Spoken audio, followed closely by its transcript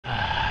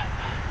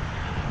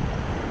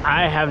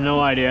I have no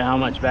idea how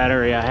much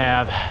battery I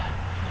have.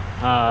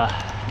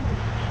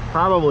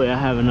 Probably I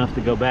have enough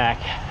to go back,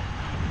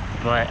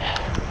 but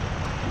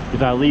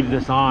if I leave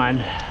this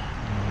on,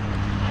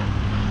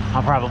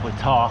 I'll probably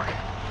talk,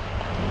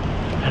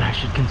 and I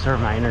should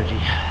conserve my energy.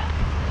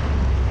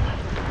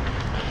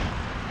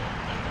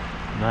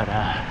 But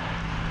I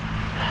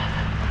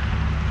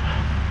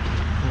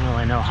don't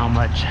really know how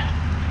much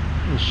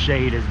the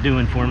shade is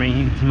doing for me.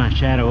 You can see my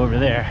shadow over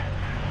there.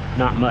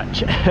 Not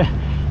much.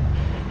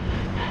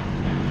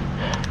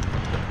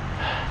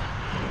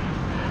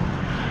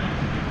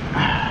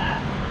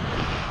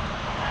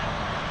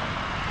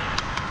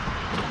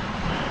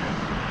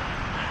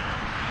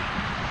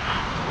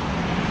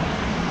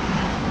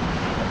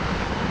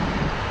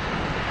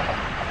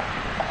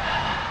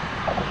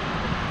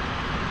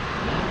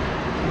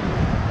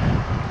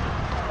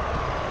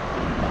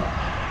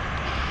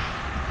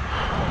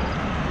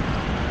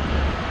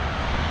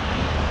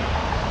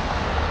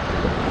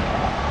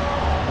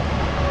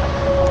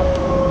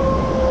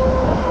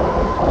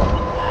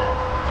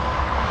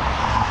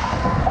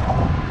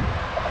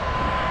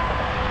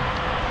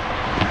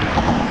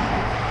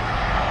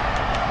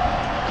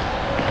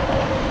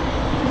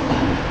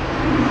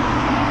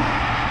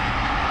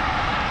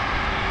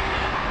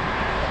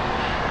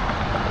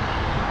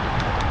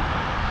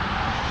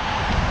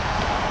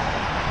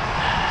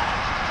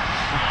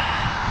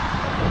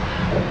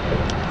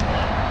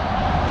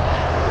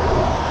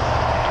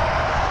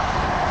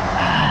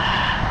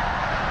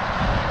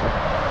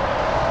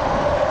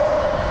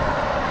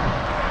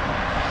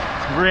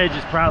 Bridge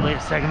is probably a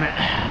segment.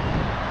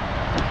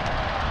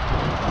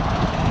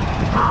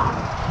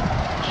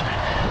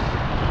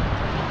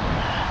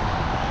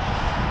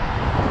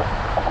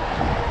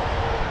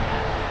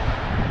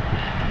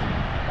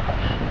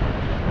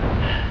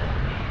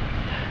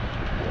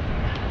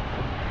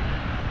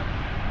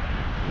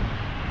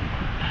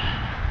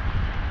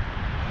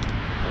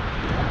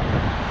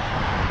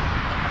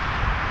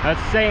 That's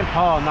St.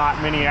 Paul,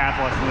 not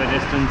Minneapolis in the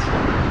distance.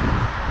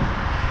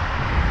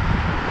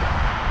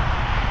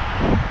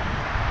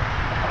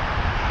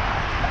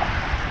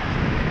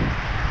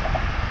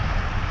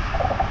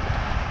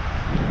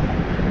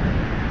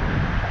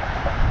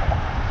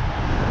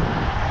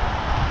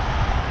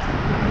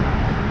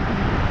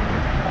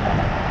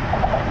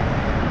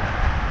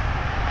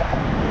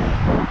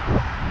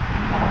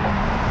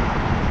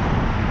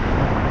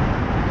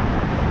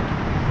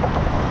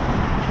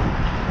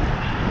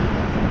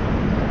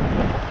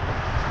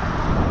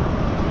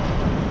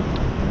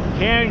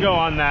 Can go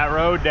on that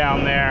road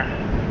down there,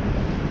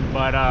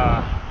 but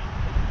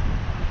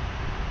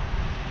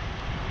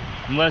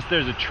unless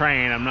there's a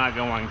train, I'm not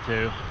going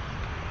to.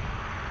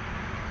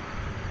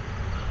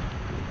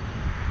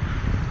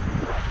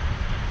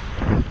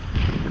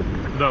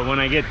 But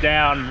when I get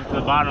down to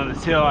the bottom of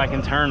this hill, I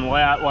can turn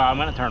left. Well, I'm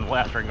going to turn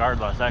left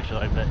regardless,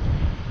 actually, but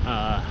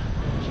I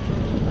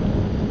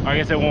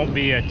guess it won't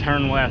be a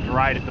turn left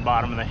right at the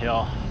bottom of the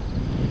hill.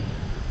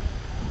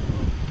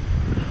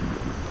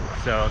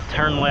 So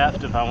turn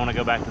left if I want to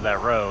go back to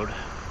that road,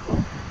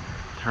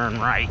 turn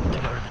right to go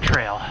to the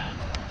trail.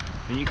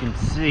 And you can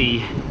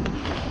see,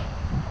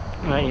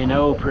 well, you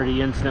know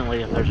pretty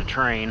instantly if there's a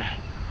train.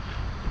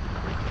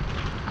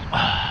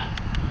 I've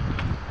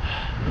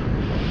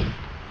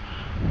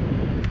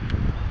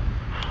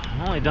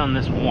only done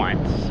this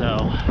once,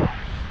 so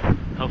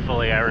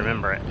hopefully I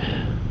remember it.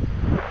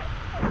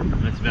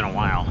 It's been a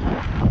while.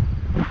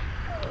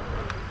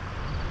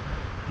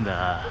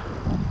 The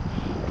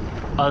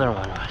other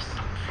one was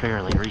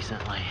fairly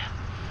recently.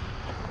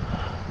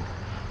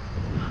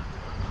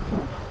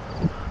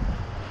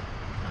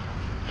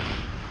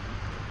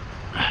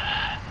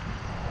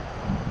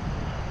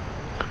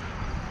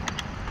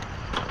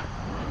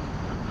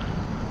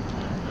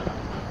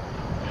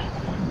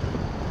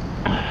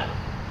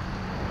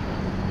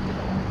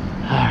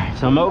 Alright,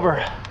 so I'm over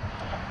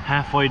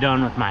halfway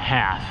done with my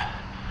half,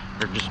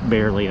 or just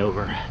barely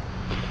over.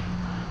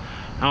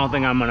 I don't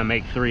think I'm gonna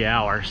make 3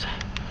 hours,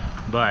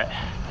 but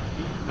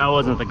that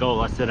wasn't the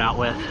goal I set out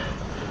with.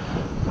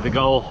 The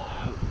goal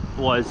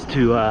was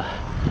to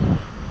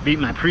beat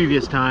my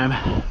previous time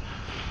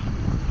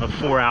of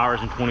 4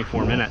 hours and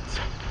 24 minutes.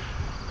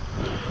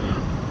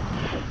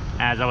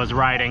 As I was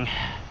riding,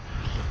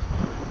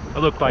 it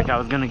looked like I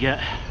was gonna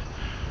get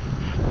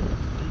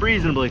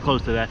reasonably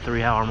close to that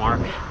 3 hour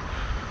mark,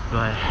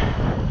 but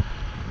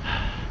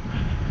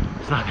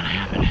it's not gonna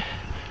happen.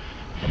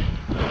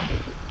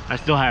 I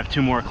still have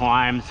 2 more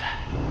climbs.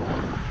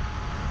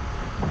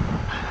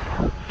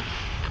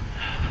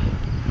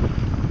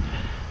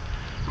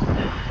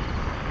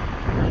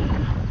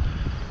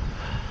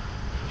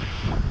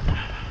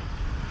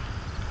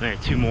 There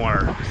are 2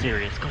 more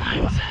serious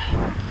climbs.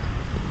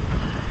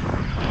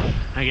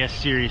 I guess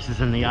serious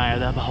is in the eye of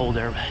the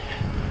beholder, but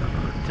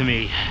to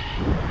me,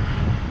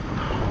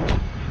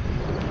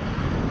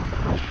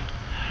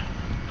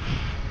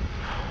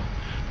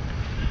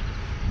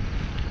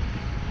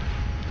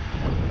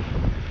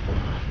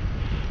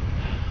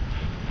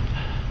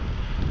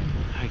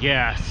 I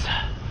guess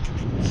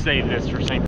save this for St.